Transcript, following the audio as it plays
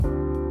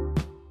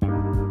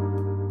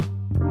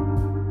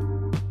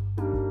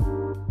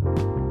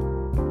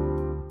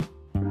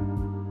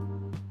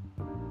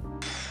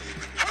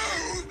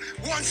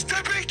wants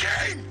to be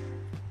king?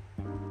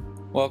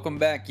 Welcome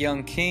back,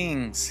 Young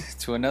Kings,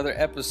 to another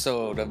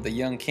episode of the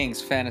Young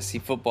Kings Fantasy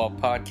Football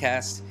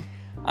Podcast.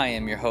 I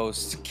am your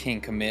host, King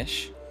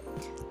Kamish.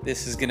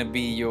 This is going to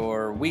be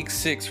your Week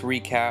 6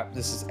 recap.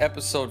 This is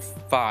episode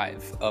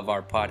 5 of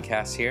our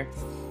podcast here.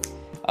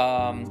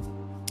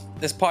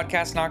 This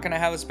podcast not going to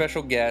have a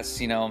special guest.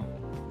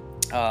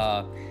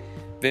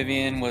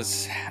 Vivian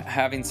was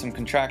having some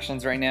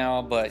contractions right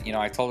now, but,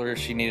 I told her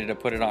she needed to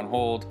put it on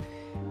hold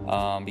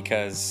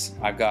because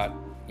I've got,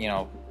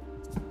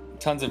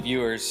 tons of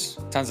viewers,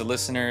 tons of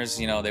listeners.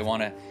 They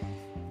want to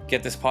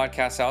get this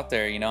podcast out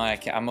there.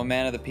 I'm a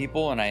man of the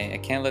people, and I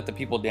can't let the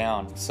people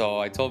down. So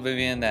I told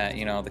Vivian that,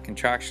 the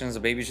contractions, the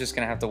baby's just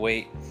gonna have to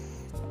wait,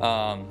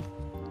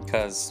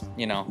 because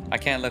I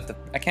can't let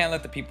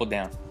the people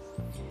down.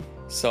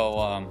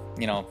 So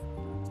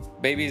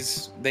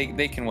babies,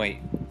 they can wait,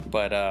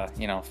 but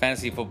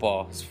fantasy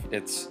football,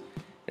 it's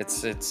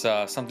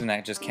something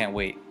that just can't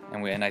wait,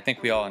 and I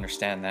think we all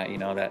understand that,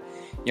 that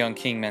young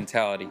king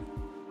mentality.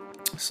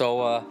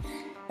 So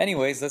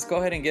anyways, let's go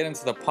ahead and get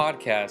into the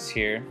podcast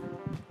here.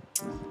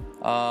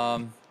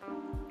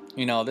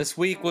 This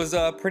week was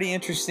a pretty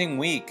interesting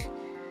week.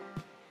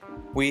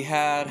 We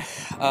had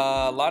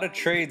a lot of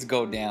trades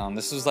go down.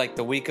 This was like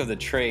the week of the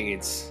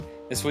trades.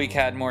 This week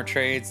had more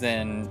trades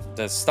than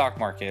the stock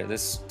market.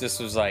 This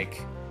was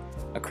like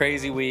a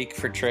crazy week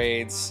for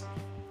trades.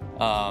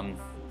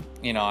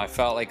 I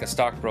felt like a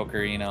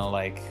stockbroker,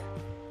 like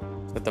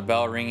with the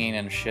bell ringing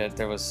and shit.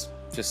 There was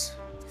just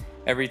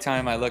every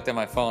time I looked at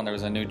my phone, there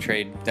was a new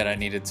trade that I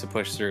needed to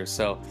push through.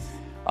 So,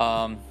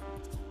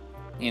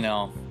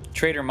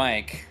 Trader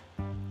Mike,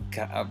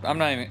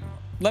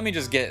 let's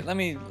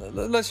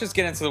just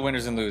get into the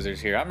winners and losers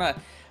here. I'm not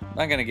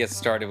gonna get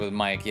started with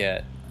Mike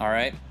yet. All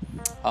right.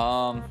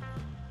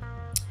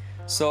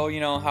 So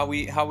how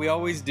we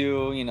always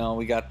do.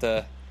 We got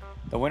the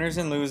winners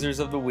and losers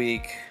of the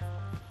week.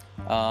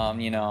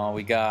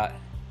 We got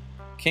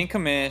King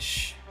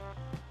Kamish.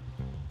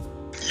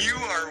 You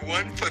are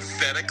one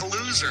pathetic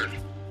loser.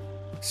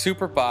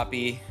 Super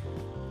Poppy.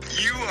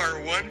 You are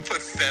one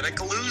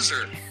pathetic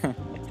loser.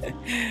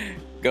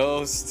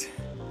 Ghost.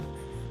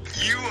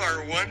 You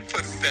are one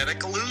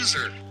pathetic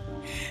loser.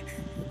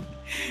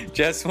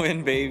 Just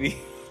win, baby.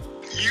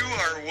 You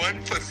are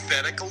one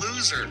pathetic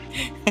loser.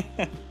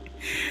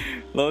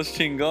 Los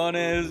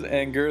Chingones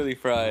and Girly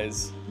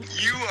Fries.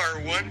 You are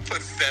one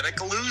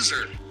pathetic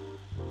loser.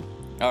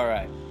 All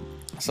right.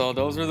 So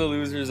those were the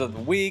losers of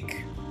the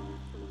week.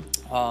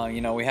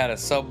 We had a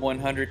sub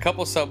 100,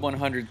 couple sub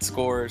 100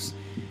 scores.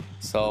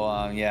 So,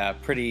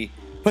 pretty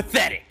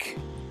pathetic.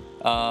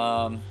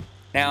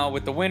 Now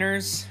with the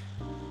winners.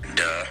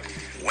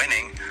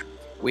 Winning.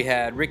 We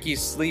had Ricky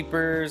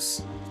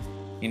Sleepers,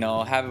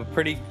 have a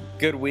pretty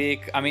good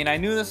week. I mean, I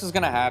knew this was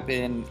going to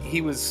happen.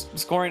 He was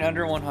scoring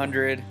under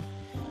 100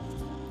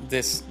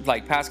 this,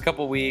 past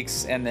couple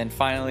weeks. And then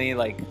finally,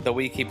 the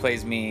week he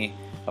plays me,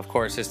 of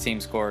course, his team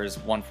scores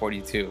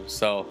 142.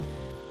 So,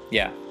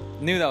 yeah,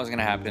 knew that was going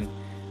to happen.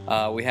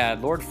 We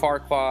had Lord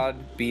Farquaad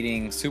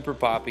beating Super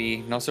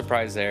Poppy. No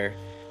surprise there.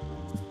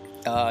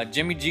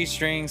 Jimmy G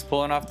Strings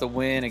pulling off the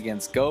win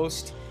against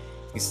Ghost.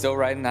 He's still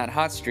riding that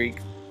hot streak.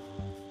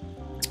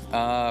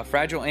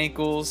 Fragile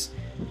Ankles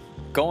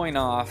going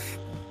off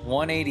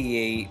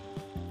 188.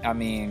 I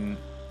mean,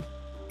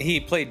 he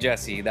played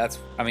Jesse. That's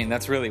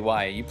really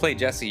why. You play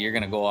Jesse, you're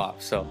going to go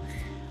off. So,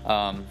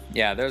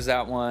 there's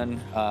that one.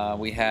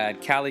 We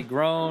had Cali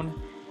Grown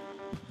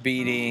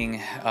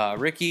beating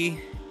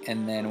Ricky.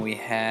 And then we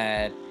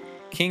had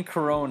King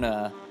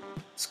Corona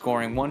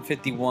scoring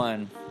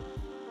 151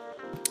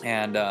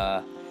 and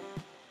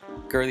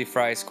Girly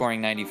Fry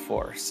scoring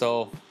 94.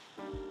 So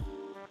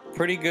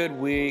pretty good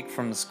week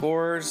from the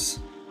scores.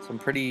 Some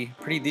pretty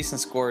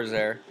decent scores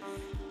there.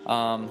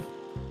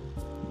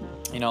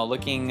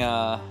 Looking.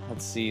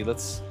 Let's see.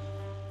 Let's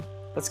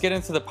get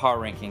into the power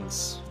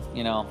rankings.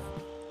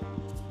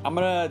 I'm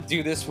gonna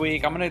do this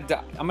week. I'm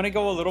gonna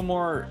go a little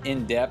more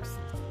in depth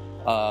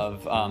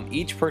of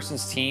each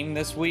person's team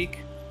this week.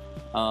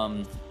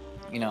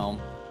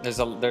 There's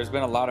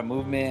been a lot of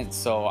movement,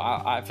 so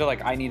I feel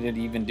like I needed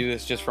to even do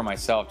this just for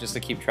myself, just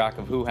to keep track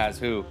of who has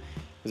who,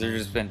 because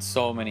there's just been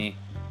so many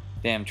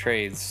damn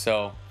trades.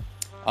 So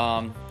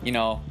along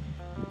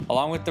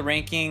with the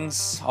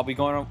rankings, I'll be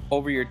going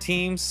over your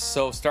teams.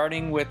 So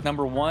starting with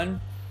number 1,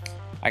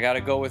 I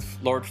gotta go with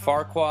Lord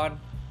Farquaad.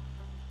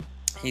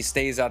 He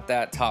stays at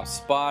that top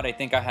spot. I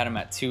think I had him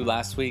at 2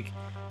 last week.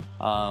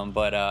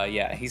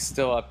 He's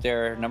still up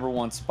there, number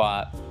 1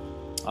 spot.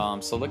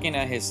 So looking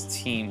at his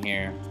team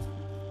here,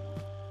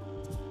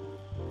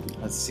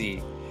 let's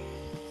see.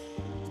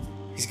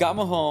 He's got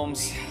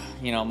Mahomes.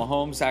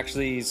 Mahomes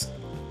actually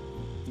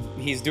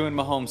he's doing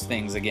Mahomes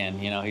things again.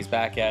 He's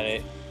back at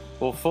it.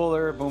 Will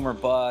Fuller, boomer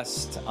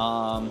bust.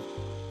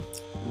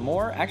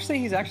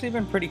 He's actually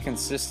been pretty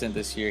consistent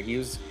this year.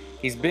 He's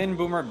been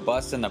boomer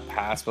bust in the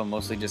past, but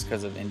mostly just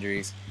because of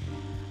injuries.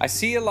 I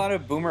see a lot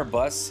of boomer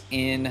busts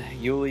in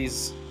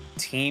Yuli's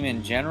team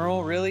in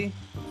general, really.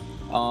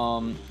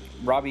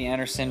 Robbie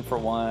Anderson for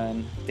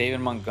 1, David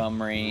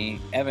Montgomery,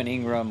 Evan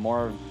Ingram,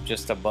 more of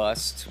just a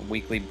bust,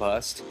 weekly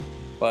bust.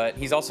 But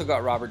he's also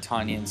got Robert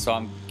Tonyan, so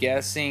I'm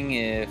guessing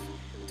if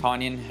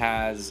Tonyan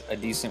has a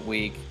decent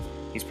week,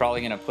 he's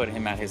probably going to put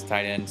him at his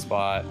tight end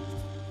spot.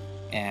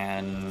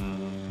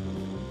 And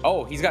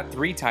oh, he's got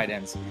 3 tight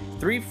ends.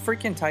 3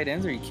 freaking tight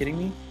ends? Are you kidding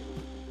me?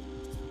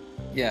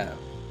 Yeah.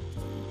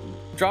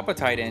 Drop a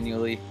tight end,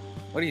 Yuli.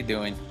 What are you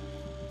doing?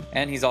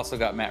 And he's also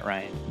got Matt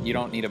Ryan. You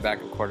don't need a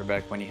backup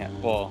quarterback when you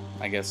have... Well,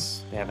 I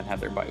guess they haven't had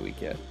their bye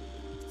week yet.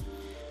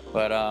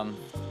 But,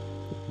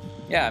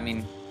 yeah, I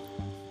mean,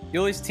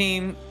 Yuli's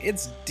team,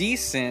 it's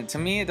decent. To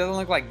me, it doesn't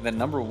look like the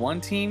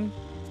 #1 team.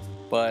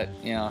 But,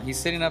 you know, he's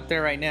sitting up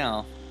there right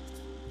now.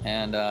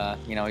 And,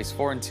 you know, he's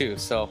 4-2.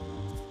 So,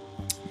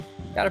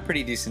 got a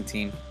pretty decent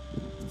team.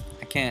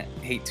 I can't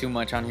hate too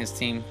much on his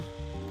team.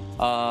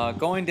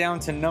 Going down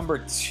to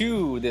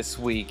 #2 this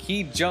week.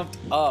 He jumped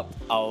up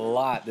a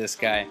lot, this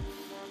guy.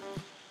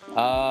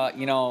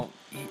 You know,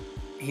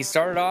 he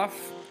started off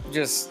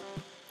just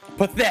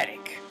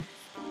pathetic.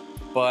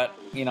 But,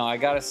 you know, I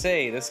gotta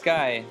say, this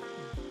guy,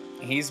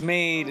 he's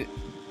made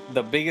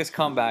the biggest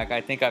comeback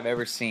I think I've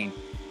ever seen.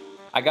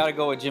 I gotta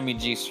go with Jimmy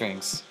G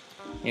Strings.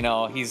 You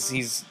know, he's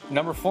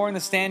 #4 in the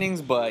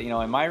standings, but, you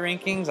know, in my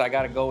rankings, I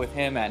gotta go with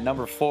him at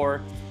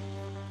 #4.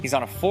 He's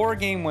on a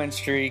 4-game win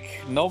streak.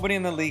 Nobody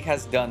in the league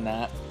has done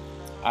that,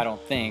 I don't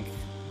think.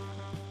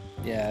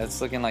 Yeah,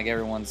 it's looking like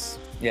everyone's...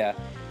 Yeah.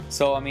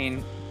 So, I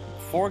mean,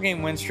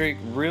 4-game win streak,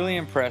 really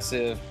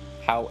impressive.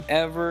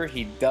 However,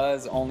 he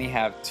does only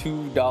have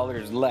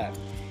 $2 left.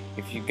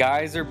 If you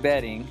guys are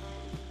betting,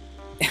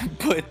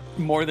 put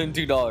more than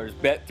 $2.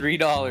 Bet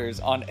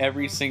 $3 on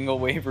every single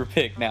waiver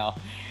pick now,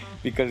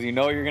 because you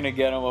know you're going to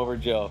get him over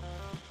Joe.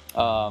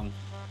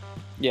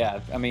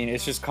 Yeah, I mean,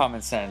 it's just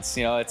common sense.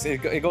 You know,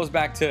 it goes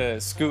back to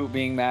Scoot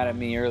being mad at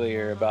me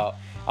earlier about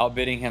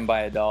outbidding him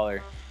by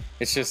 $1.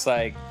 It's just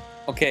like,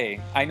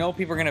 okay, I know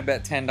people are going to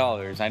bet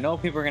 $10. I know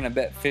people are going to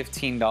bet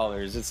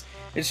 $15.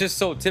 It's just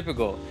so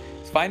typical.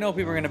 If I know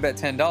people are going to bet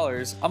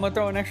 $10, I'm going to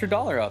throw an extra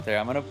 $1 out there.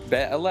 I'm going to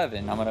bet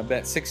 11. I'm going to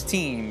bet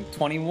 16,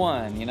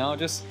 21, you know,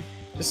 just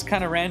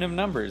kind of random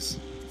numbers.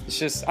 It's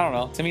just, I don't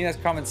know. To me, that's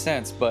common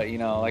sense. But, you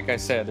know, like I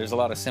said, there's a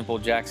lot of simple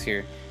jacks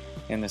here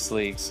in this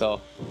league, so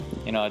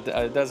you know,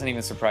 it doesn't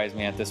even surprise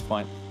me at this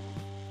point.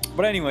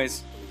 But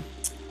anyways,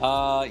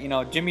 you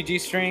know, Jimmy G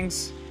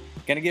Strings,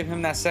 gonna give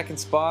him that 2nd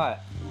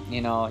spot.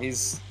 You know,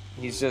 he's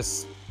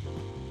just,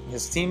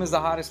 his team is the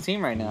hottest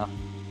team right now.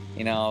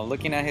 You know,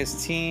 looking at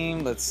his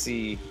team, let's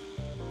see,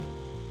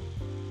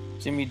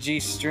 Jimmy G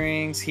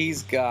Strings,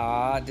 he's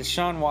got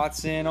Deshaun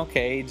Watson.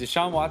 Okay,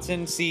 Deshaun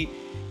Watson. See,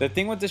 the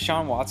thing with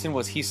Deshaun Watson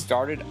was he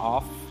started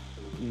off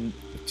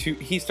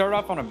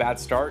on a bad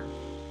start.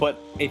 But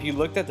if you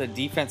looked at the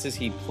defenses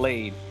he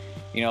played,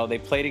 you know, they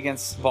played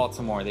against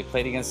Baltimore, they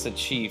played against the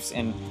Chiefs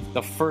in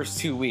the first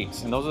 2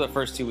 weeks, and those are the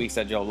first 2 weeks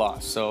that Joe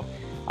lost. So,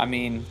 I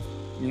mean,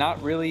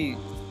 not really,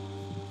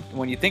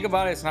 when you think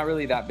about it, it's not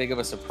really that big of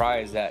a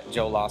surprise that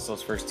Joe lost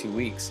those first 2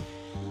 weeks.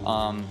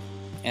 And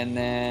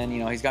then,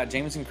 you know, he's got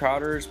Jamison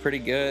Crowder, is pretty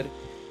good.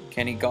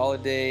 Kenny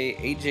Golladay,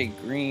 AJ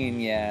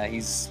Green, yeah,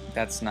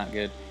 that's not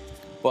good.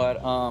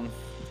 But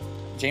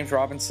James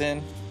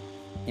Robinson,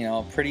 you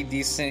know, pretty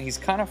decent. He's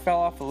kind of fell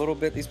off a little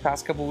bit these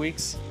past couple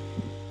weeks.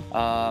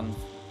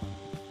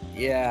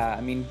 Yeah,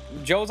 I mean,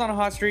 Joe's on a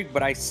hot streak,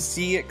 but I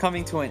see it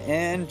coming to an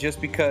end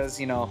just because,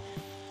 you know,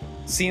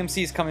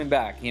 CMC's coming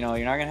back. You know,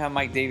 you're not going to have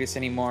Mike Davis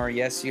anymore.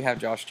 Yes, you have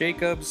Josh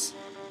Jacobs.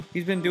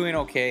 He's been doing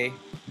okay.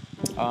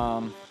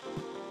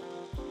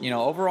 You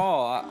know,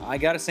 overall, I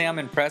got to say I'm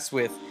impressed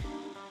with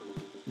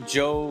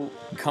Joe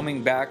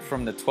coming back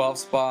from the 12th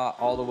spot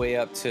all the way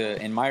up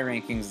to, in my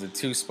rankings, the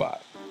 2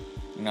 spot.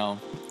 You know,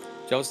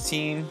 Joe's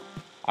team,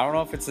 I don't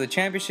know if it's the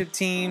championship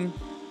team.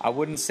 I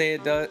wouldn't say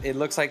it does. It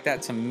looks like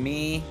that to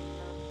me.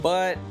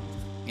 But,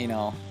 you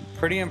know,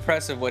 pretty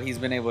impressive what he's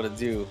been able to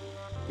do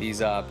these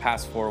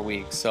past 4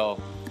 weeks. So,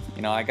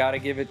 you know, I got to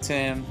give it to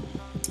him.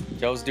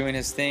 Joe's doing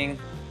his thing.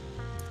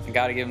 I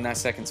got to give him that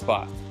 2nd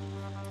spot.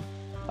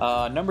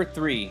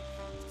 #3.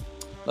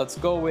 Let's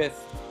go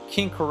with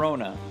King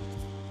Corona.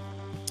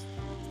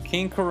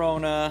 King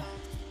Corona.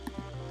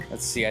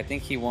 Let's see. I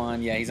think he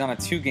won. Yeah, he's on a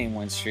 2-game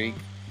win streak.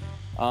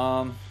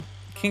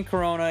 King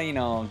Corona, you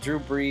know, Drew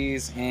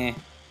Brees,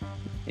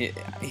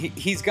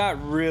 he's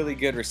got really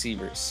good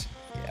receivers.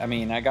 I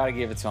mean, I got to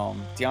give it to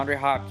him. DeAndre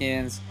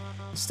Hopkins,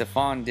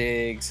 Stephon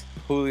Diggs,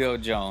 Julio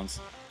Jones.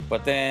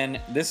 But then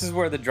this is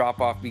where the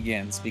drop-off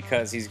begins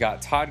because he's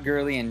got Todd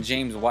Gurley and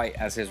James White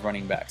as his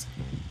running backs.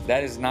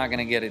 That is not going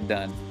to get it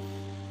done.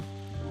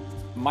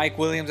 Mike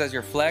Williams as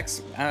your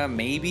flex,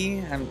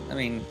 maybe. I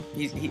mean,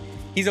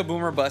 he's a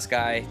boomer bust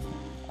guy.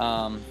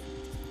 Let's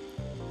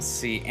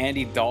see,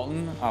 Andy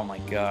Dalton. Oh my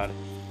God.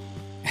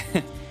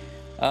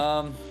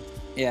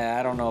 Yeah,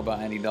 I don't know about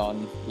Andy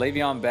Dalton.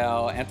 Le'Veon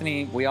Bell.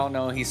 Anthony, we all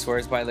know he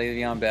swears by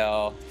Le'Veon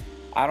Bell.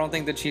 I don't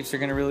think the Chiefs are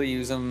going to really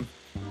use him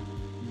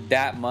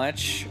that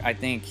much. I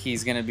think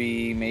he's going to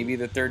be maybe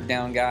the 3rd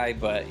down guy,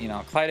 but, you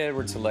know, Clyde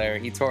Edwards-Helaire,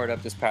 he tore it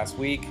up this past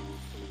week.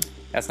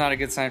 That's not a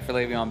good sign for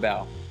Le'Veon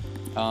Bell.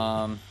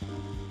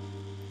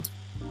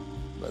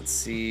 Let's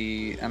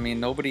see. I mean,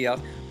 nobody else.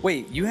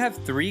 Wait, you have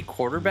 3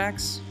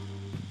 quarterbacks?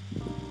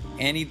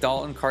 Andy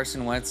Dalton,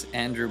 Carson Wentz,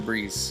 and Drew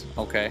Brees.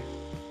 Okay.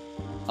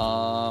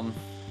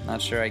 Not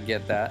sure I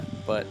get that,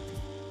 but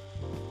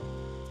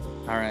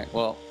all right.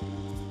 Well,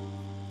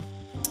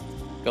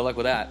 good luck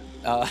with that.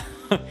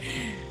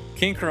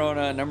 King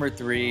Corona, number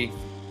 3.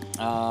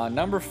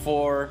 Number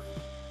 4.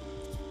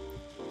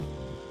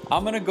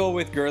 I'm gonna go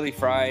with Girly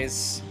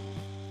Fries.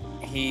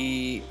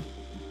 He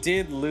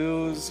did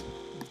lose,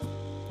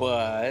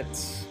 but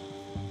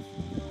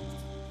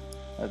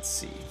let's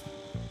see.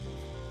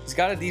 He's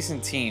got a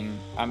decent team.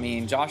 I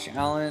mean, Josh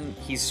Allen,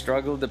 he's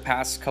struggled the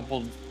past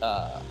couple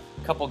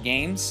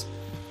games.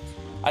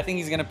 I think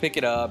he's gonna pick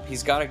it up.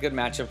 He's got a good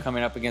matchup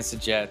coming up against the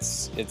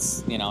Jets.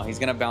 It's, you know, he's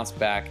gonna bounce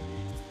back.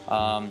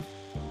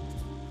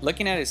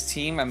 Looking at his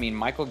team, I mean,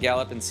 Michael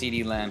Gallup and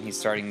CeeDee Lamb, he's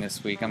starting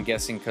this week. I'm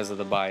guessing because of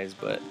the buys,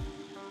 but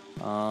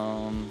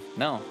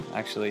no,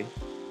 actually,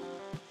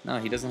 no,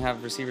 he doesn't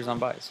have receivers on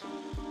buys.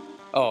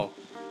 Oh,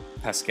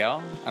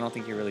 Pascal? I don't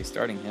think you're really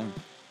starting him.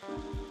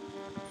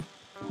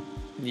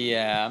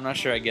 Yeah, I'm not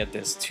sure I get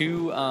this.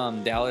 2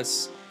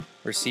 Dallas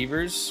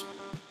receivers.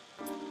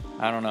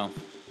 I don't know.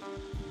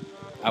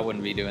 I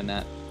wouldn't be doing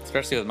that,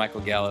 especially with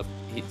Michael Gallup.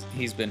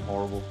 He's been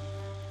horrible.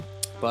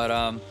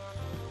 But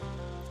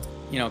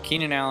you know,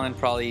 Keenan Allen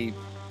probably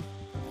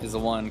is the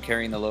one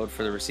carrying the load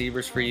for the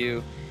receivers for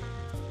you.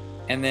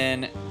 And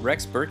then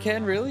Rex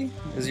Burkhead, really,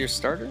 is your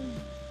starter?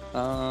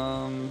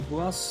 Who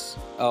else?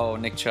 Oh,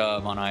 Nick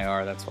Chubb on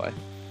IR. That's why.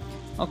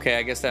 Okay,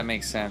 I guess that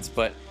makes sense.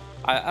 But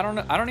I don't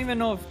know. I don't even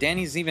know if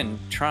Danny's even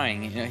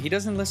trying. You know, he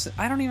doesn't listen.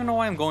 I don't even know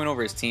why I'm going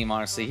over his team.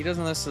 Honestly, he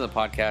doesn't listen to the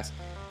podcast.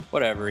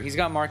 Whatever. He's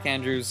got Mark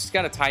Andrews. He's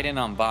got a tight end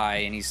on bye,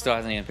 and he still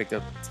hasn't even picked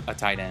up a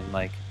tight end.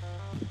 Like,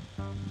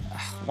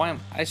 why?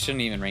 I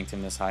shouldn't even ranked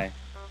him this high.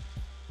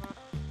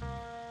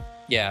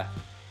 Yeah,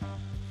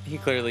 he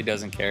clearly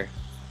doesn't care.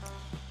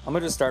 I'm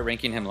gonna just start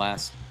ranking him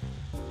last.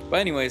 But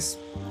anyways,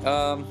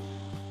 I'll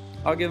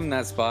give him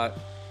that spot.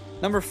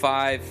 Number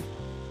 5.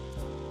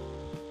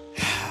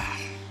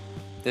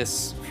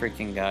 This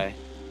freaking guy.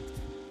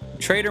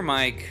 Trader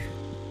Mike.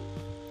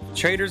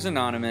 Traders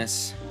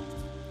Anonymous.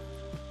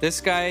 This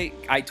guy,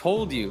 I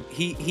told you,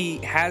 he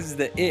has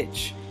the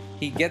itch.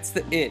 He gets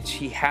the itch.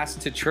 He has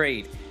to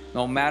trade.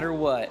 No matter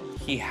what,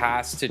 he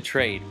has to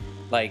trade.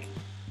 Like,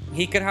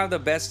 he could have the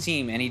best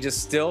team and he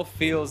just still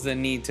feels the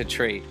need to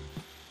trade.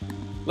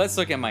 Let's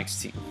look at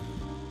Mike's team.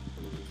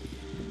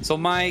 So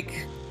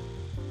Mike,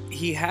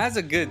 he has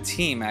a good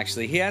team,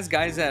 actually. He has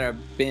guys that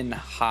have been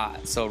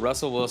hot. So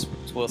Russell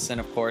Wilson,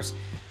 of course,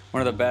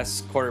 one of the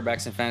best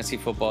quarterbacks in fantasy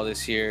football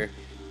this year.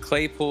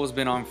 Claypool's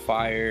been on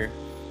fire.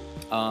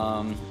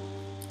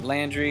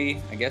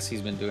 Landry, I guess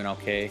he's been doing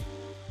okay.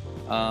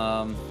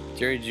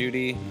 Jerry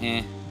Jeudy,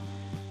 eh.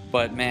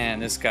 But man,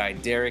 this guy,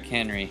 Derrick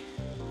Henry,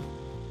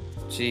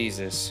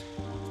 Jesus,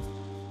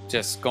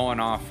 just going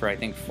off for I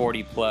think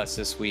 40 plus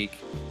this week.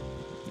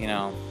 You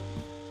know,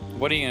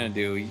 what are you gonna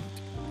do?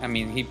 I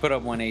mean, he put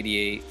up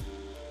 188.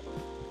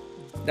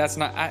 That's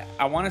not.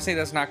 I want to say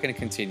that's not going to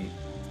continue.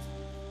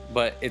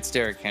 But it's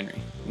Derrick Henry.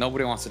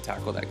 Nobody wants to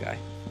tackle that guy.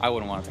 I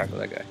wouldn't want to tackle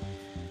that guy.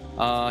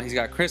 He's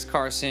got Chris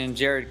Carson,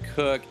 Jared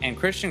Cook, and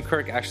Christian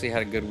Kirk actually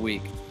had a good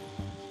week.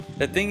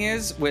 The thing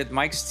is, with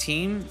Mike's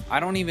team, I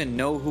don't even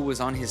know who was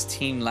on his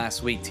team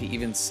last week to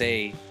even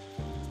say,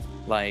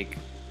 like,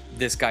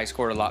 this guy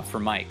scored a lot for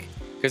Mike.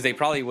 Because they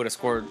probably would have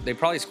scored, they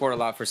probably scored a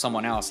lot for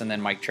someone else and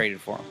then Mike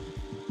traded for him.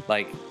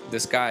 Like,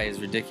 this guy is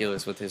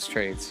ridiculous with his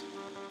trades.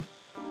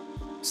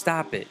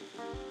 Stop it.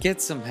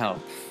 Get some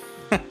help.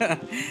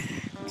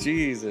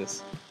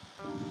 Jesus.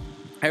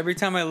 Every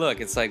time I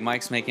look, it's like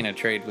Mike's making a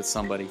trade with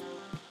somebody.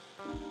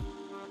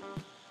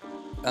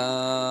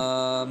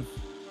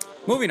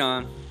 Moving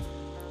on.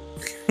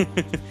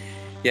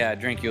 Yeah,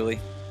 drink Yuli.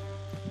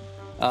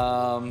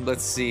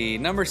 Let's see.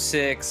 Number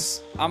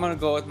 6. I'm gonna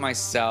go with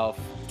myself.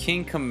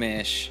 King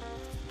Kamish.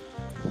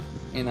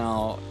 You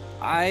know,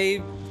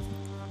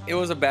 it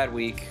was a bad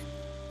week.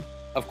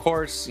 Of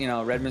course, you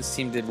know, Redmond's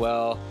team did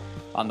well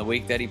on the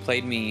week that he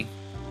played me.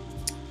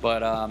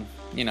 But,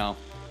 you know,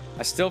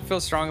 I still feel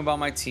strong about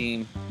my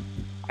team.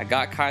 I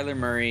got Kyler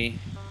Murray.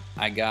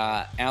 I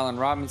got Allen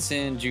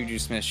Robinson, Juju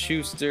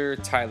Smith-Schuster,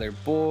 Tyler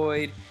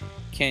Boyd,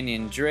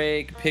 Kenyon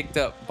Drake. Picked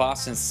up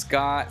Boston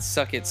Scott,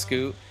 suck it,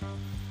 Scoot.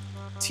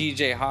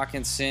 TJ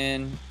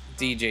Hawkinson,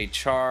 DJ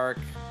Chark.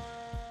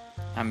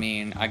 I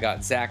mean, I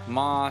got Zach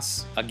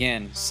Moss.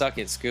 Again, suck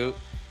it, Scoot.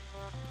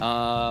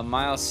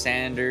 Miles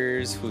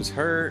Sanders, who's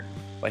hurt,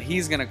 but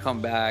he's going to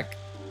come back.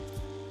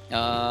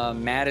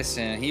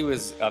 Madison, he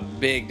was a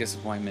big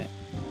disappointment.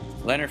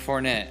 Leonard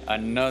Fournette,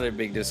 another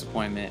big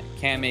disappointment.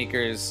 Cam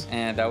Akers,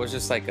 and that was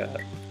just like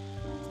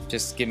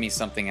just give me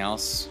something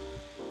else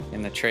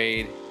in the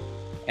trade.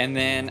 And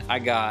then I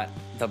got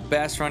the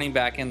best running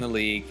back in the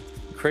league,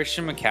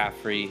 Christian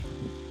McCaffrey.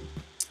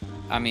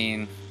 I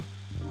mean,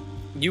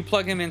 you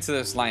plug him into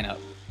this lineup.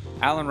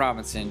 Allen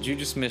Robinson,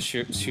 Juju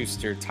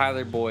Smith-Schuster,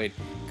 Tyler Boyd,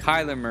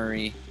 Kyler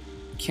Murray,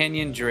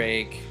 Kenyon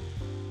Drake,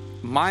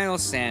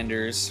 Miles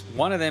Sanders.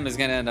 One of them is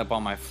going to end up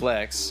on my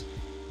flex.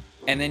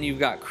 And then you've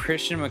got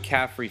Christian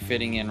McCaffrey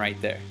fitting in right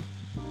there.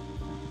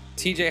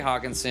 TJ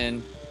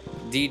Hawkinson,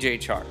 DJ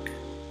Chark.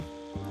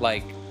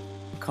 Like,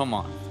 come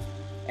on.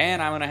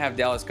 And I'm going to have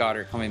Dallas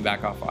Goedert coming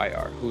back off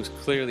IR, who's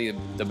clearly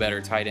the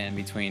better tight end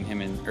between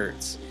him and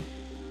Ertz.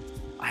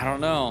 I don't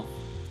know.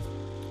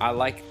 I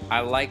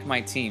like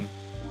my team.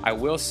 I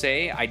will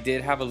say I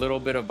did have a little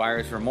bit of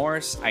buyer's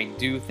remorse. I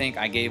do think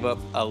I gave up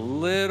a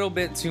little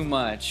bit too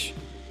much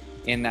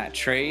in that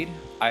trade.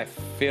 I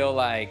feel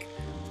like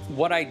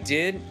what I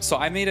did, so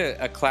I made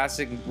a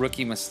classic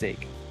rookie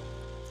mistake.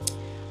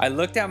 I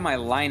looked at my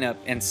lineup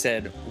and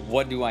said,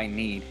 what do I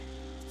need?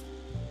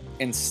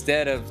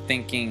 Instead of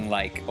thinking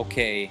like,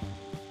 okay,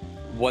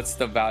 what's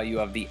the value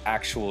of the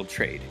actual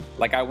trade?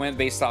 Like I went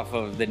based off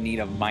of the need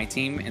of my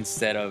team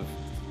instead of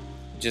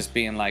just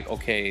being like,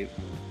 okay,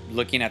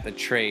 looking at the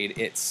trade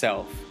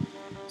itself.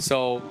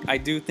 So I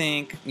do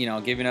think, you know,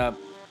 giving up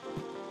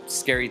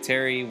Scary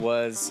Terry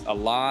was a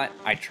lot.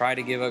 I tried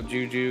to give up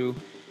Juju.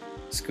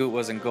 Scoot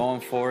wasn't going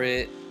for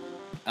it.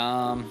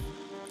 I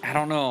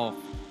don't know.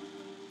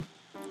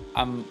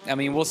 I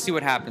mean, we'll see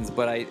what happens,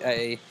 but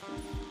I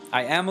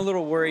am a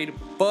little worried,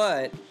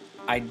 but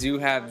I do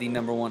have the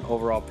 #1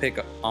 overall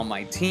pick on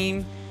my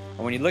team.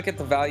 And when you look at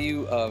the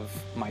value of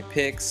my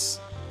picks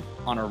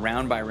on a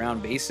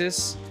round-by-round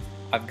basis,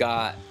 I've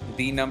got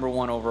the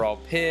 #1 overall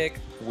pick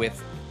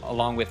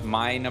along with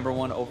my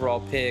 #1 overall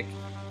pick.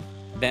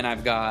 Then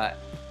I've got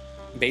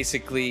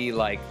basically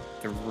like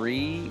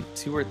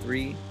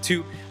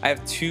two. I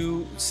have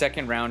 2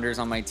 second rounders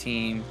on my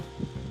team.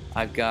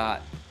 I've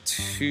got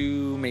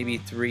 2, maybe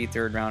 3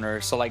 third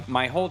rounders. So like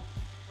my whole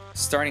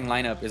starting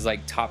lineup is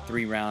like top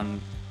 3 round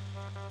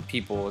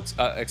people,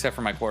 except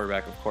for my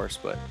quarterback, of course.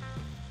 But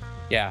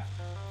yeah,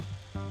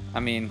 I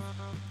mean,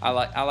 I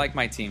like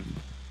my team.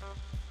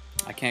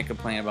 I can't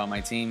complain about my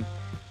team.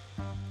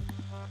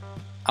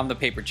 I'm the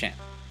paper champ.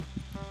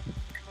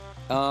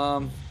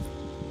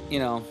 You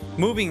know,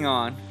 moving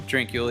on,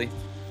 Drink Yuli.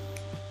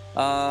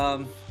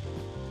 I'm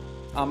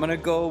gonna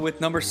go with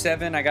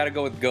 #7. I gotta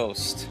go with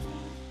Ghost.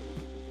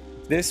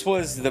 This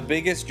was the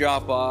biggest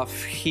drop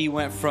off. He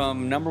went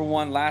from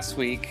 #1 last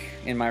week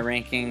in my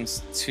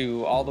rankings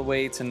to all the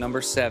way to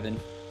 #7.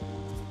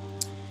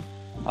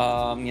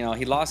 You know,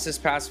 he lost this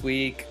past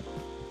week.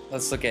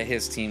 Let's look at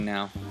his team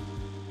now.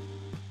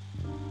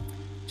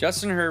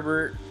 Justin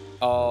Herbert.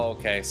 Oh,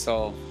 okay.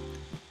 So,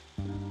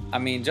 I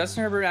mean,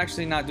 Justin Herbert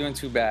actually not doing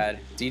too bad.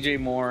 DJ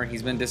Moore,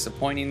 he's been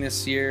disappointing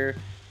this year.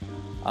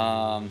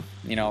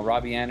 You know,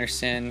 Robbie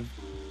Anderson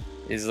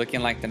is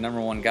looking like the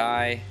 #1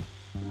 guy.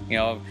 You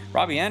know,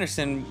 Robbie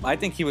Anderson, I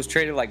think he was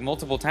traded like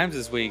multiple times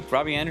this week.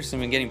 Robbie Anderson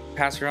been getting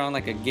passed around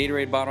like a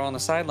Gatorade bottle on the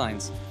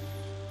sidelines.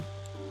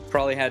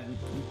 Probably had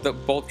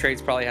both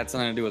trades probably had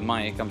something to do with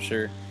Mike, I'm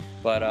sure.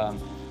 But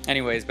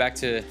anyways, back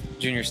to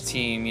Junior's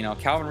team. You know,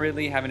 Calvin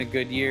Ridley having a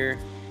good year.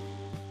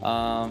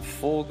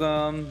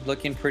 Fulgham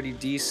looking pretty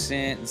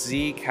decent.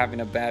 Zeke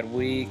having a bad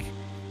week.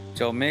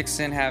 Joe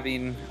Mixon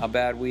having a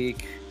bad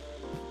week.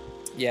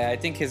 Yeah, I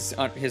think his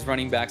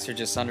running backs are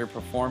just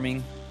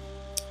underperforming.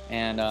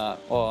 And,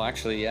 well,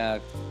 actually, yeah,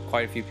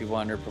 quite a few people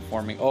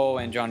underperforming. Oh,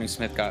 and Jonnu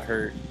Smith got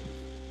hurt.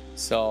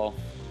 So,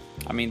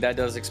 I mean, that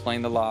does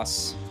explain the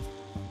loss.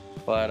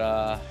 But,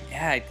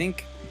 yeah, I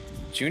think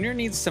Junior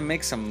needs to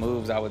make some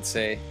moves, I would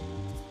say.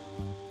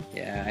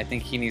 Yeah, I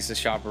think he needs to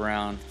shop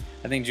around.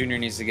 I think Junior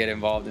needs to get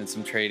involved in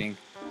some trading.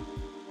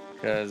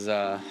 Because,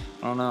 I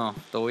don't know,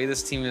 the way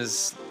this team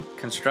is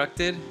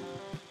constructed,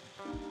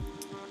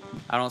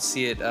 I don't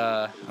see it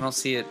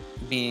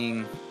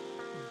being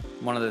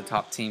one of the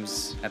top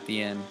teams at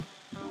the end.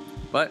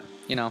 But,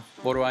 you know,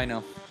 what do I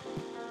know?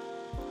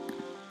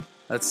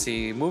 Let's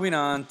see. Moving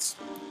on.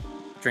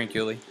 Drink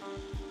Yuli.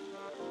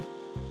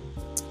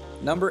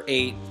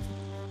 #8.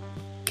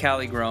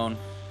 Cali Grown.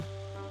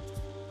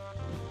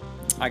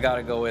 I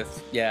gotta go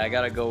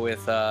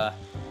with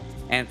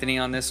Anthony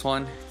on this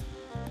one.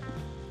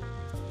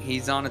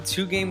 He's on a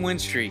 2-game win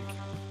streak.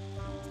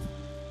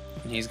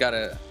 He's got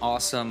an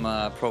awesome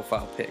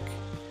profile pic.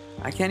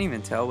 I can't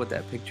even tell what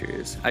that picture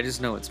is. I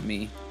just know it's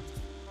me.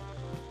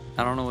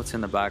 I don't know what's in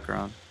the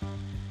background.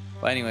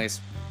 But anyways,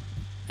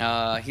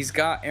 he's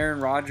got Aaron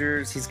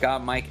Rodgers. He's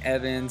got Mike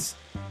Evans.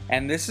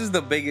 And this is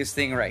the biggest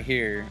thing right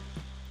here.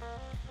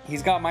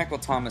 He's got Michael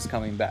Thomas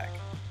coming back.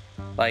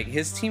 Like,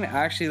 his team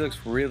actually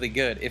looks really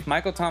good. If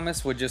Michael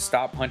Thomas would just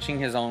stop punching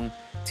his own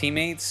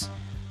teammates.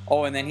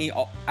 Oh, and then he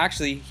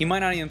might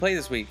not even play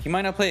this week. He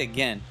might not play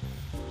again.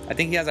 I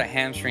think he has a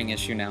hamstring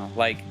issue now.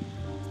 Like,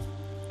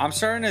 I'm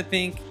starting to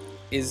think,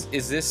 is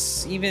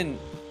this even,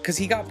 because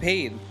he got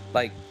paid,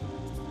 like,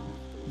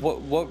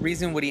 what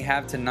reason would he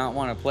have to not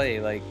want to play?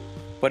 Like,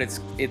 but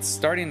it's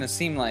starting to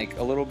seem like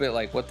a little bit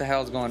like, what the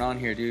hell is going on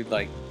here, dude?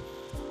 Like,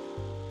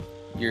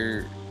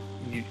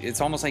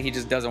 it's almost like he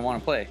just doesn't want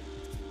to play.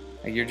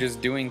 Like, you're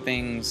just doing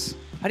things.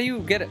 How do you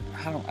get it?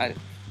 I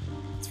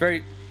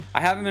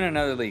have him in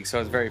another league,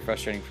 so it's very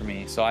frustrating for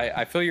me. So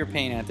I feel your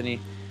pain, Anthony.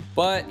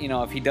 But, you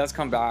know, if he does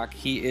come back,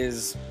 he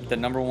is the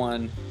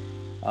 #1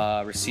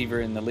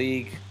 receiver in the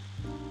league.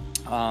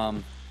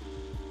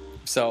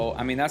 So,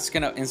 I mean, that's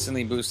going to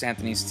instantly boost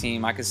Anthony's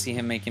team. I could see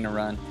him making a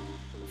run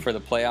for the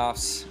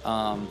playoffs.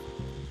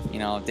 You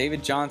know,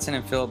 David Johnson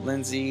and Philip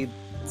Lindsay,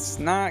 it's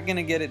not going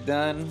to get it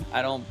done.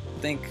 I don't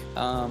think,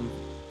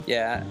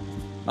 yeah,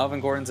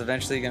 Melvin Gordon's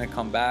eventually going to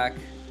come back.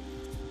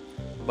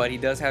 But he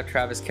does have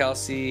Travis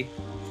Kelce.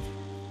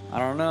 I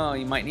don't know.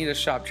 You might need to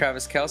shop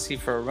Travis Kelce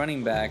for a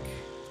running back.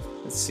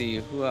 Let's see.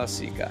 Who else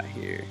you got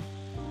here?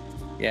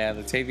 Yeah,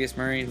 Latavius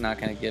Murray's not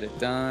going to get it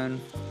done.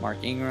 Mark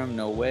Ingram,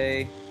 no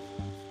way.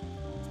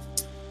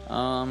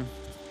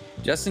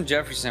 Justin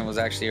Jefferson was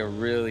actually a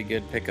really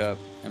good pickup.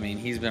 I mean,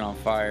 he's been on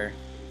fire.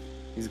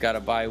 He's got a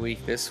bye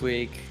week this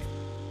week.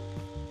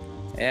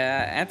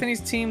 Yeah,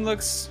 Anthony's team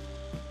looks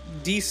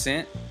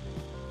decent.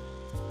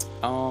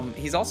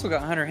 He's also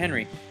got Hunter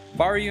Henry.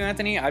 If I were you,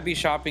 Anthony, I'd be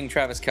shopping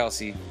Travis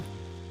Kelce.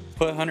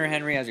 Put Hunter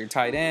Henry as your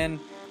tight end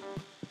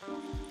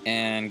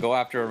and go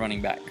after a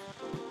running back.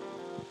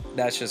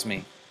 That's just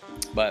me.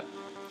 But,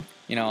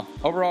 you know,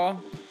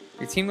 overall,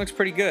 your team looks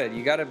pretty good.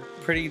 You got a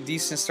pretty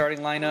decent starting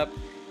lineup.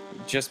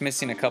 Just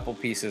missing a couple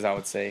pieces, I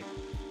would say.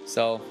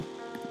 So,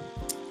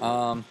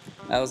 that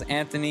was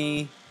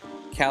Anthony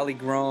Cali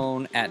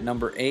Grown at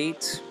number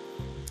 8.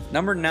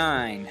 Number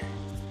 9,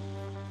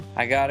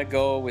 I got to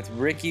go with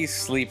Ricky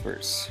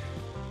Sleepers.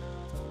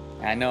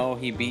 I know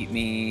he beat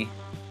me,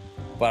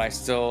 but I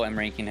still am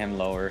ranking him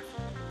lower.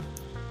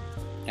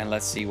 And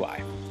let's see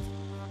why.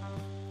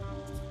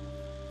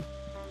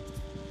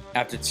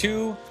 After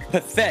 2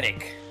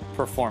 pathetic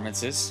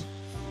performances,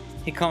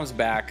 he comes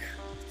back.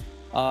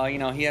 You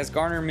know, he has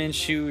Garner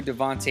Minshew,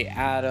 Devontae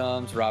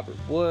Adams, Robert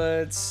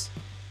Woods.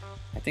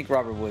 I think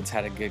Robert Woods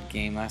had a good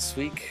game last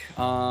week.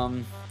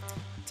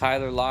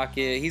 Tyler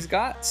Lockett. He's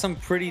got some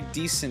pretty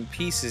decent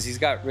pieces. He's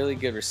got really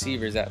good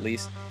receivers, at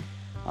least.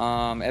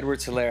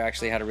 Edwards Helaire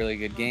actually had a really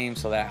good game,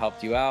 so that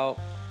helped you out.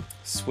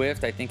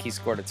 Swift, I think he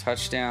scored a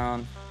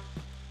touchdown.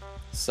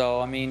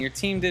 So, I mean, your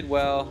team did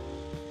well.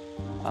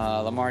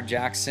 Lamar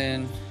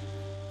Jackson,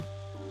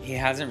 he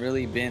hasn't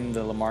really been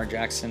the Lamar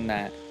Jackson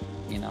that,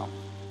 you know,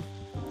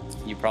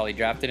 you probably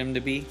drafted him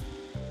to be.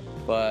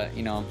 But,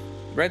 you know,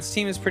 Reds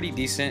team is pretty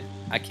decent.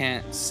 I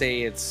can't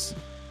say it's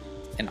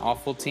an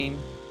awful team.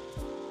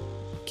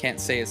 Can't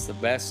say it's the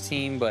best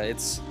team, but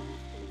it's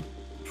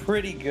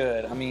pretty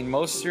good. I mean,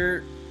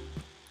 Mostert,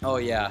 oh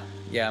yeah,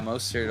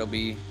 Mostert will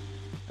be,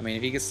 I mean,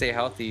 if he could stay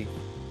healthy.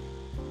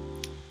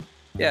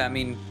 Yeah, I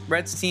mean,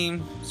 Reds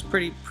team is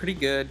pretty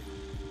good,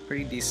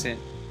 pretty decent.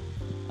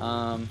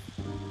 Yeah,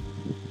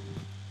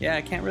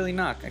 I can't really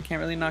knock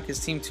his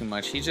team too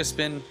much. He's just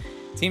been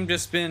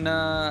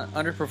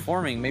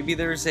underperforming. Maybe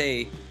there's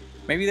a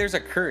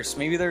curse.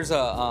 Maybe there's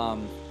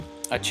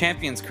a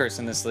champion's curse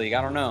in this league.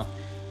 I don't know.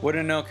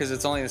 Wouldn't know because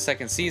it's only the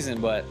second season,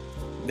 but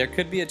there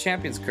could be a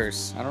champion's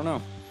curse. I don't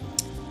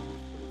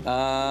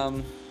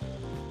know.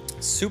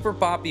 Super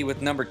Poppy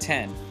with number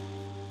 10.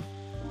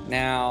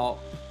 Now,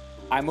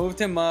 I moved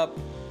him up.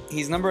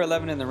 He's number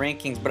 11 in the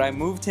rankings, but I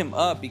moved him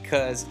up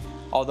because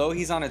although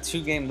he's on a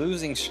 2-game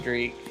losing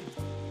streak,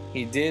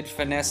 he did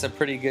finesse a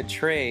pretty good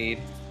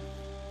trade.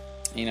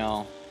 You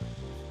know,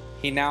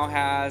 he now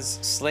has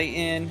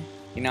Slayton,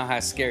 he now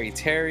has Scary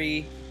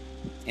Terry,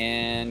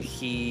 and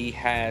he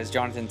has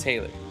Jonathan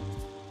Taylor,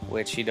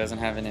 which he doesn't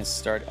have in his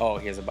start. Oh,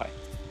 he has a bye.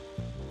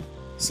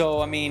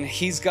 So, I mean,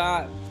 he's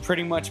got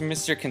pretty much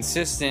Mr.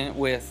 Consistent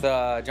with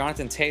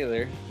Jonathan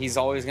Taylor. He's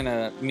always going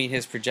to meet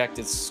his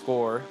projected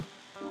score.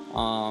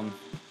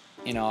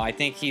 You know, I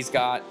think he's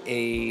got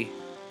a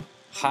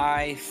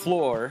high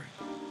floor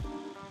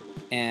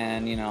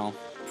and, you know,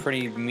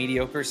 pretty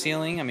mediocre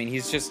ceiling. I mean,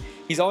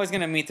 he's always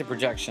going to meet the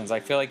projections. I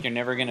feel like you're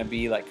never going to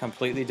be like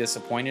completely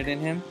disappointed in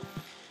him.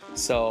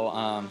 So,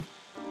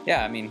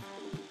 yeah, I mean,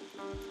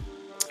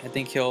 I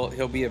think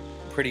he'll be a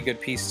pretty good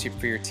piece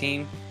for your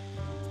team.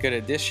 Good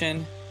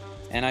addition.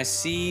 And I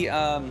see, you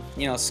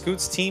know,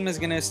 Scoot's team is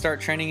going to start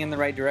trending in the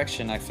right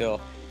direction, I feel.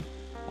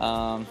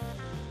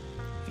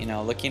 You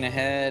know, looking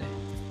ahead,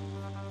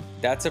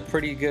 that's a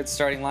pretty good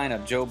starting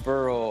lineup. Joe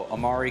Burrow,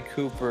 Amari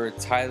Cooper,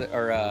 Terry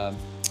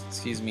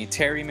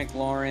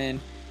McLaurin,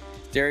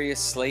 Darius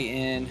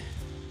Slayton,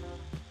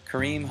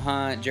 Kareem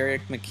Hunt,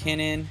 Jerick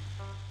McKinnon.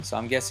 So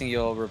I'm guessing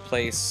you'll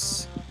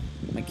replace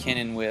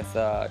McKinnon with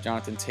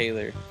Jonathan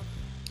Taylor.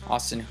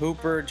 Austin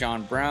Hooper,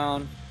 John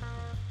Brown.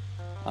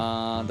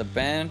 The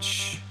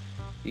bench,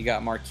 you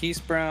got Marquise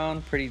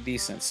Brown, pretty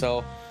decent.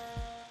 So,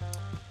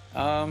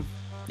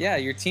 yeah,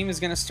 your team is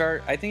going to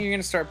start, I think you're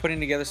going to start putting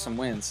together some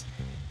wins.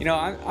 You know,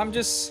 I'm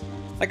just,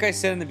 like I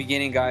said in the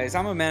beginning, guys,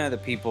 I'm a man of the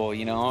people.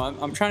 You know,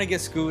 I'm trying to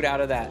get Scoot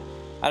out of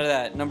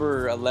that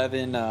number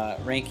 11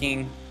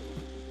 ranking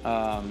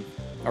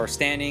or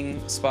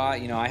standing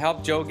spot. You know, I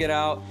helped Joe get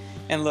out,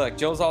 and look,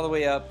 Joe's all the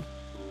way up,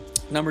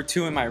 number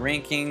 2 in my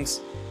rankings,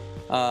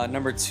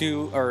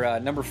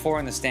 number 4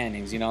 in the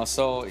standings. You know,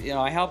 so you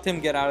know I helped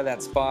him get out of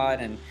that spot,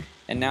 and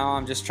now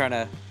I'm just trying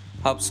to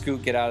help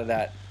Scoot get out of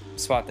that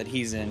spot that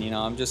he's in. You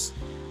know, I'm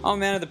a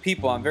man of the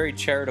people. I'm very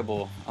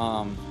charitable.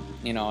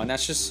 you know, and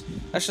that's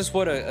just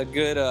what a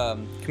good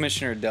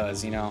commissioner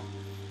does, you know.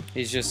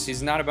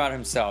 He's not about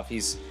himself.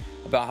 He's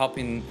about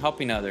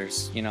helping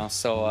others, you know.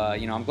 So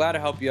you know, I'm glad to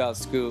help you out,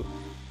 Scoot,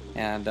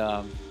 and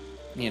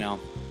you know,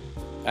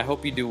 I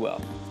hope you do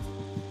well.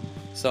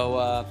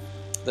 So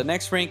the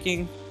next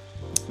ranking,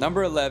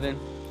 number 11,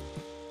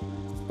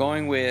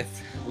 going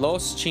with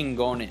Los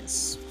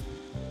Chingones.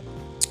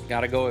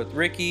 Gotta go with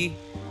Ricky.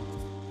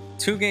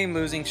 2-game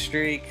losing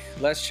streak.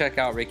 Let's check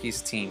out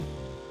Ricky's team.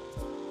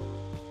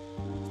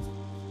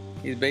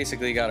 He's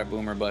basically got a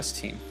boomer bust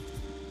team.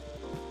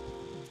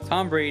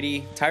 Tom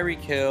Brady, Tyreek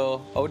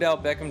Hill, Odell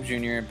Beckham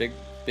Jr.,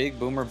 big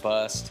boomer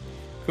bust.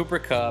 Cooper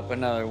Kupp,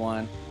 another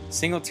one.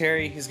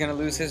 Singletary, he's going to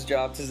lose his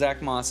job to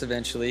Zach Moss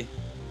eventually.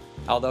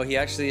 Although he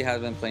actually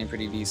has been playing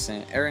pretty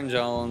decent. Aaron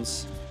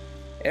Jones,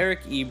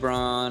 Eric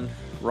Ebron,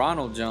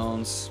 Ronald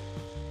Jones.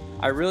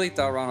 I really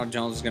thought Ronald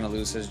Jones was going to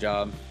lose his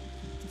job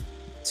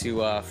to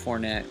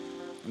Fournette,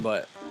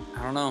 but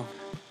I don't know.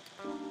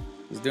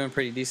 He's doing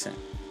pretty decent.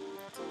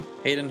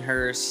 Hayden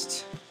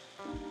Hurst,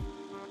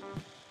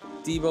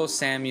 Deebo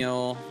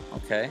Samuel,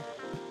 okay.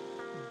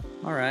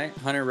 All right,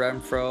 Hunter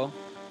Renfrow.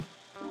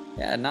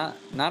 Yeah, not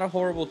a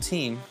horrible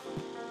team.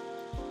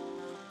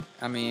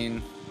 I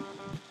mean,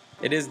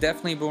 it is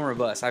definitely boomer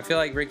bust. I feel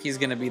like Ricky's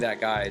gonna be that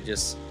guy.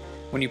 Just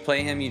when you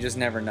play him, you just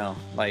never know.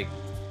 Like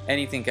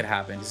anything could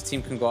happen. His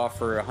team can go off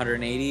for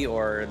 180,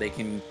 or they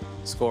can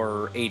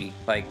score 80.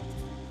 Like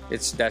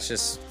that's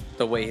just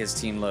the way his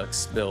team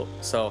looks built.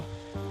 So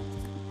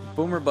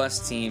boomer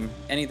bust team.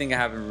 Anything can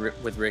happen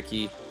with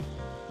Ricky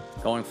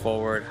going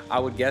forward. I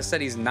would guess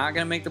that he's not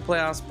gonna make the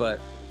playoffs, but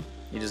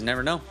you just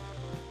never know.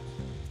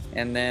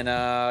 And then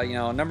you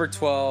know, number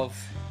 12.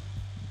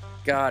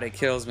 God, it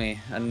kills me.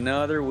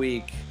 Another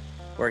week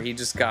where he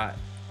just got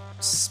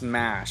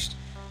smashed.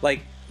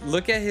 Like,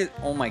 look at his.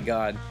 Oh my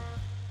God.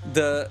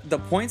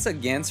 The points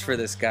against for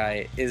this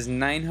guy is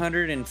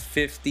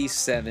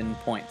 957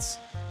 points.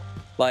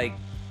 Like,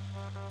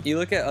 you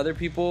look at other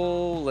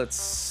people. Let's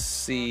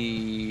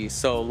see.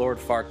 So Lord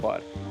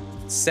Farquaad,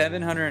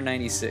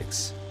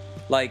 796.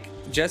 Like,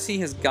 Jesse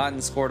has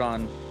gotten scored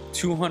on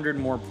 200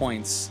 more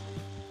points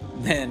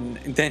than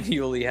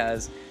Yuli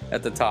has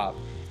at the top.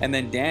 And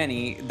then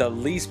Danny, the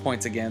least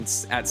points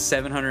against, at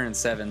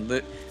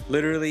 707.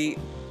 Literally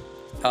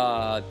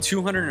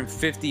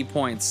 250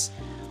 points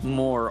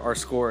more are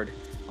scored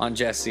on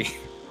Jesse.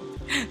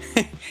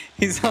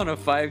 He's on a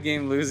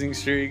 5-game losing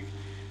streak.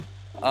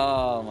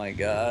 Oh my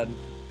God.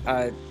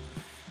 I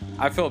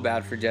feel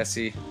bad for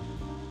Jesse.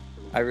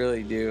 I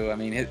really do. I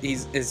mean,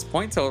 his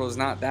point total is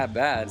not that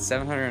bad,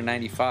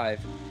 795.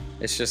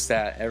 It's just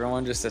that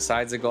everyone just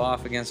decides to go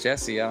off against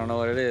Jesse. I don't know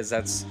what it is.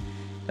 That's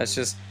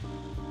just,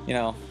 you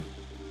know,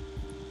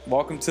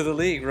 welcome to the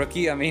league,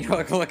 rookie. I mean,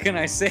 what can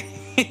I say?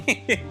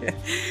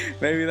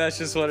 Maybe that's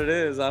just what it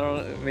is.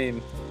 I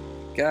mean,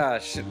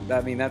 gosh,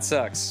 I mean, that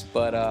sucks.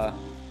 But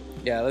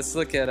yeah, let's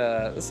look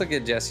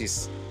at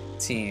Jesse's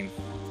team.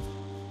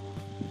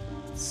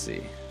 Let's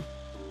see.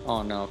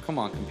 Oh no, come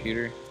on,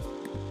 computer.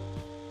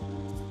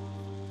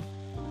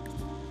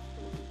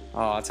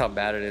 Oh, that's how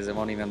bad it is. It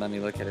won't even let me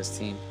look at his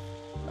team.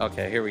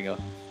 Okay, here we go.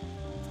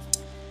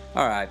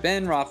 All right,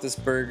 Ben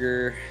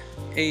Roethlisberger,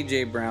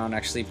 A.J. Brown,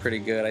 actually pretty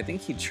good. I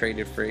think he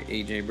traded for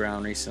A.J.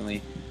 Brown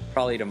recently,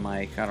 probably to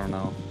Mike. I don't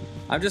know.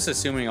 I'm just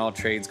assuming all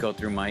trades go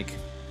through Mike.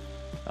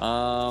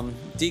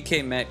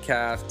 DK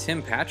Metcalf,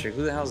 Tim Patrick.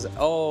 Who the hell is that?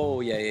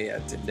 Oh, yeah,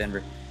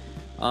 Denver.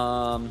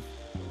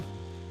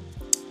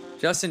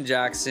 Justin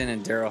Jackson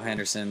and Darrell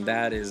Henderson.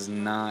 That is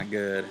not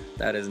good.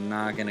 That is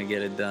not going to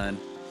get it done.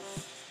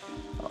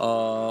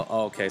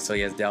 Okay, so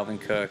he has Dalvin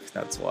Cook.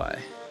 That's why.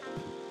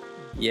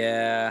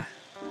 Yeah.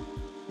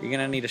 You're going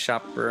to need to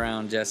shop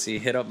around, Jesse.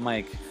 Hit up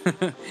Mike.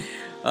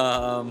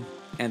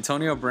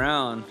 Antonio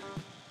Brown.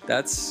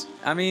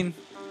 I mean,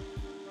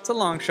 it's a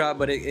long shot,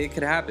 but it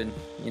could happen.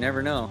 You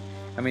never know.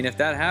 I mean, if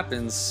that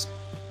happens,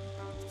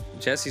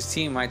 Jesse's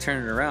team might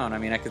turn it around. I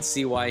mean, I could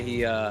see why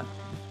he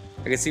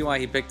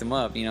picked him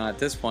up. You know, at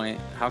this point,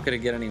 how could it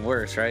get any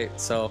worse, right?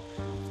 So,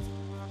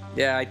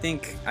 yeah, I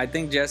think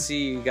Jesse,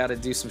 you got to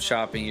do some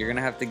shopping. You're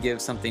gonna have to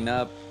give something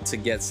up to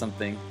get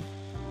something.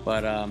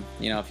 But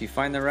you know, if you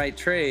find the right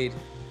trade,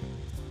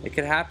 it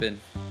could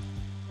happen.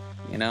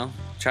 You know,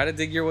 try to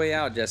dig your way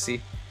out,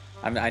 Jesse.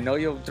 I know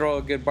you'll throw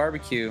a good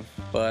barbecue,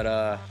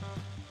 but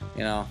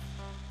you know,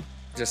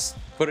 just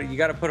you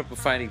got to put up a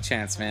fighting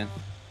chance, man.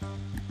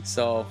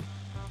 So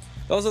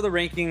those are the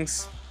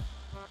rankings.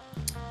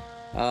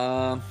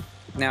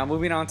 Now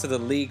moving on to the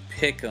league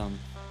pick'em.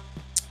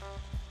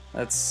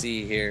 Let's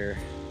see here.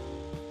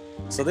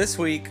 So this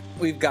week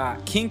we've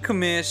got King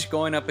Kamish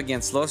going up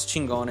against Los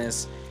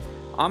Chingones.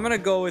 I'm gonna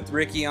go with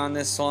Ricky on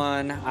this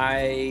one.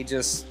 You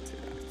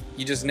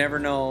just never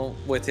know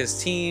with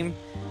his team.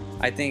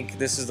 I think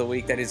this is the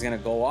week that he's gonna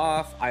go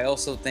off. I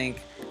also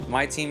think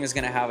my team is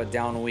gonna have a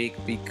down week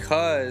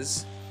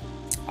because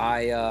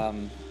I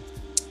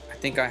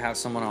think I have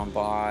someone on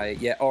bye.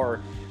 Yeah,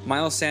 or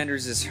Miles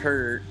Sanders is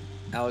hurt.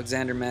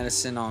 Alexander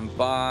Madison on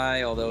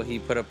bye, although he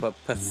put up a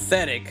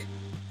pathetic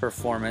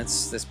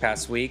performance this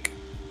past week.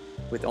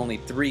 with only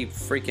 3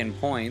 freaking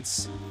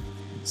points.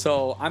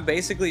 So I'm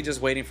basically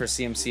just waiting for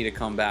CMC to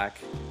come back.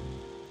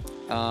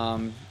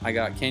 I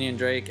got Kenyon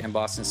Drake and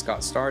Boston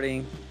Scott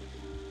starting.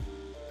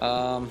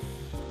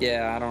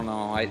 Yeah, I don't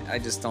know. I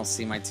just don't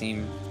see my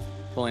team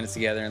pulling it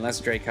together unless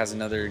Drake has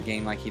another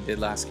game like he did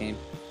last game.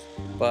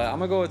 But I'm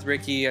gonna go with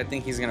Ricky. I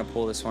think he's gonna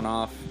pull this one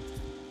off.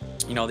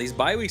 You know, these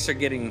bye weeks are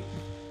getting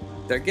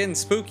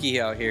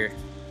spooky out here.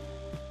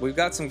 We've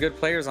got some good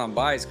players on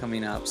byes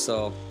coming up,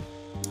 so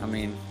I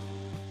mean,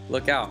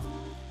 look out.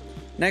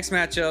 Next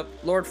matchup,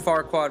 Lord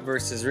Farquaad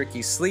versus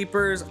Ricky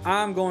Sleepers.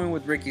 I'm going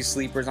with Ricky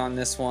Sleepers on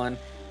this one.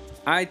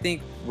 I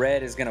think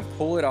Red is gonna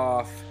pull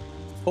off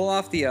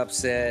the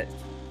upset.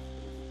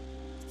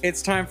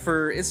 It's time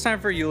for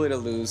Yulia to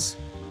lose.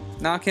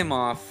 Knock him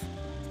off.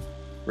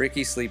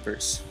 Ricky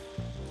Sleepers.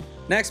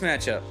 Next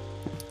matchup,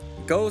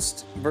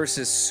 Ghost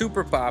versus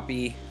Super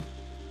Poppy.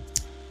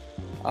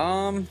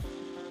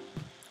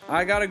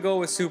 I gotta go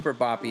with Super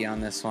Poppy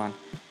on this one.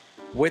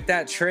 With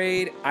that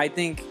trade, I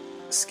think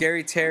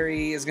Scary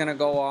Terry is gonna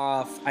go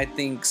off. I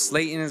think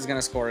Slayton is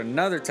gonna score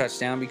another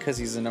touchdown because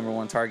he's the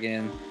 #1 target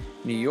in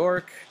New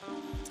York.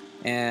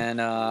 And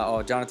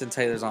Jonathan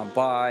Taylor's on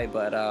bye,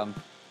 but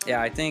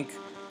yeah, I think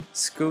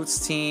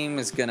Scoot's team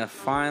is gonna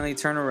finally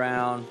turn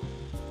around,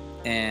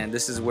 and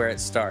this is where it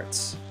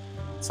starts.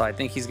 So I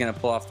think he's gonna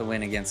pull off the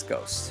win against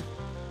Ghost.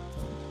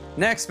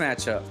 Next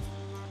matchup,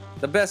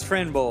 the Best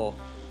Friend Bowl.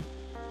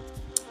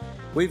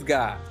 We've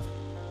got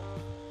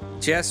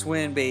Just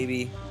Win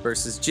Baby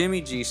versus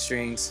Jimmy G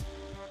Strings.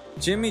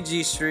 Jimmy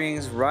G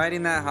Strings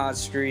riding that hot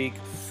streak,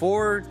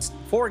 four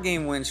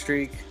game win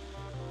streak.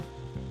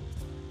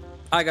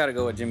 I gotta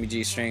go with Jimmy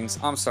G Strings.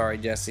 I'm sorry,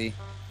 Jesse.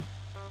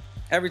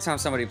 Every time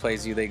somebody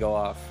plays you, they go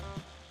off.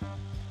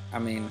 I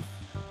mean,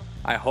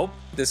 I hope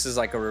this is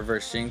like a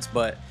reverse jinx,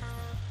 but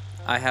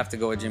I have to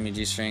go with Jimmy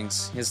G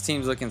Strings. His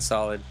team's looking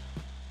solid.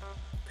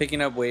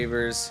 Picking up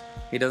waivers.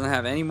 He doesn't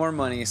have any more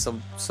money, so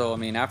I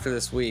mean, after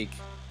this week,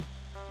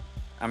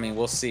 I mean,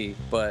 we'll see,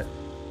 but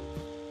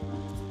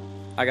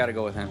I gotta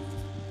go with him.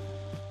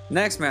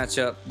 Next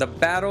matchup, the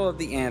Battle of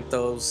the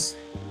Anthos.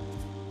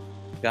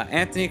 Got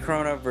Anthony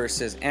Corona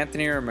versus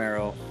Anthony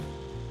Romero.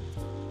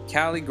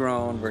 Cali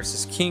Grown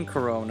versus King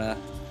Corona.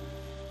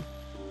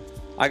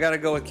 I gotta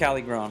go with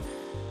Cali Grown.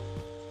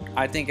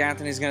 I think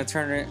Anthony's gonna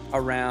turn it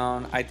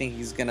around. I think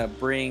he's gonna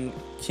bring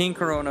King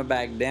Corona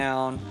back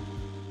down.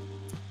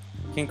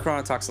 King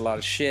Corona talks a lot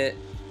of shit,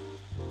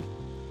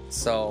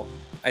 so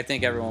I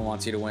think everyone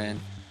wants you to win.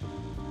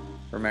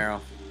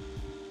 Romero,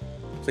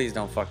 please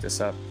don't fuck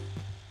this up.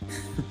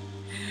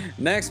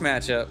 Next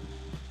matchup,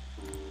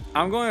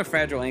 I'm going with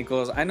Fragile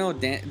Ankles. I know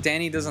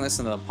Danny doesn't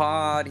listen to the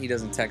pod. He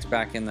doesn't text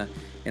back in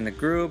the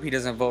group. He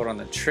doesn't vote on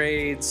the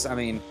trades. I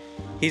mean,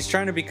 he's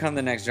trying to become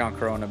the next John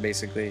Corona,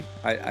 basically.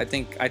 I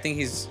think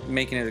he's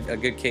making it a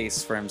good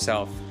case for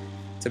himself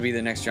to be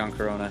the next John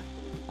Corona.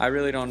 I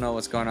really don't know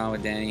what's going on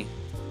with Danny,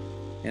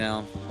 you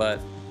know, but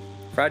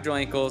Fragile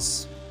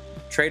Ankles,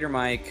 Trader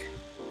Mike.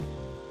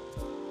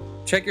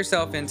 Check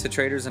yourself into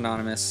Traders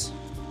Anonymous,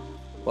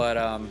 but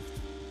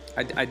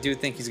I do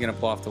think he's gonna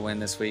pull off the win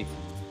this week.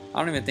 I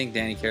don't even think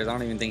Danny cares. I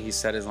don't even think he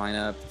set his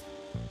lineup.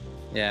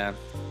 Yeah,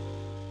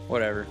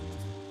 whatever.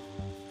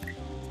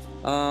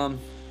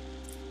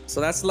 So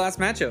that's the last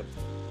matchup.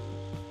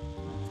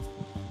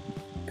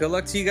 Good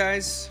luck to you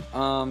guys.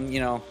 You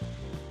know,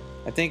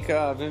 I think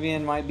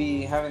Vivian might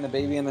be having the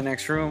baby in the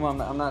next room.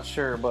 I'm not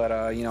sure,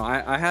 but you know,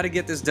 I had to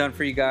get this done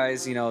for you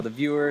guys. You know, the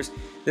viewers.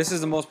 This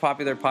is the most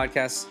popular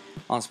podcast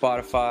on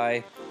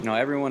Spotify. You know,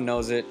 everyone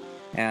knows it,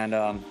 and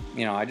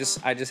you know, I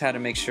just had to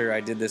make sure I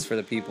did this for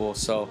the people.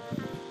 So,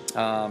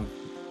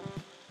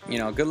 you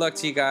know, good luck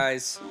to you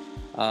guys.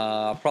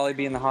 I'll probably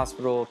be in the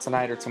hospital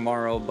tonight or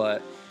tomorrow,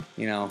 but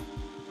you know,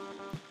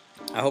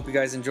 I hope you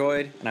guys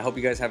enjoyed, and I hope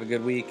you guys have a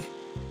good week.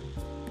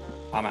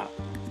 I'm out.